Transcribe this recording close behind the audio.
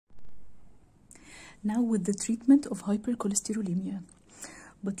Now with the treatment of hypercholesterolemia.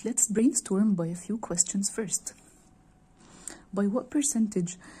 But let's brainstorm by a few questions first. By what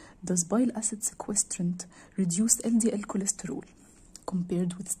percentage does bile acid sequestrant reduce LDL cholesterol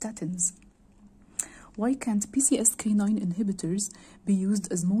compared with statins? Why can't PCSK9 inhibitors be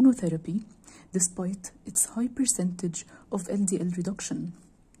used as monotherapy despite its high percentage of LDL reduction?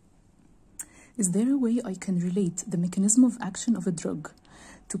 Is there a way I can relate the mechanism of action of a drug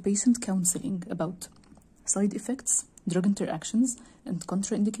to patient counseling about side effects, drug interactions, and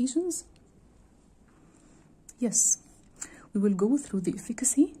contraindications? Yes, we will go through the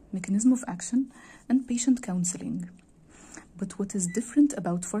efficacy, mechanism of action, and patient counseling. But what is different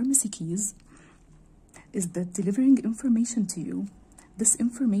about Pharma-C Keys is that delivering information to you, this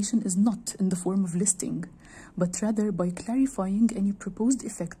information is not in the form of listing, but rather by clarifying any proposed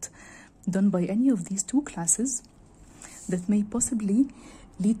effect done by any of these two classes that may possibly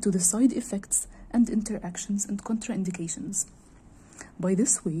lead to the side effects and interactions and contraindications. By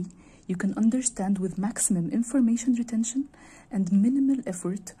this way, you can understand with maximum information retention and minimal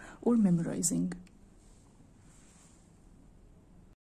effort or memorizing.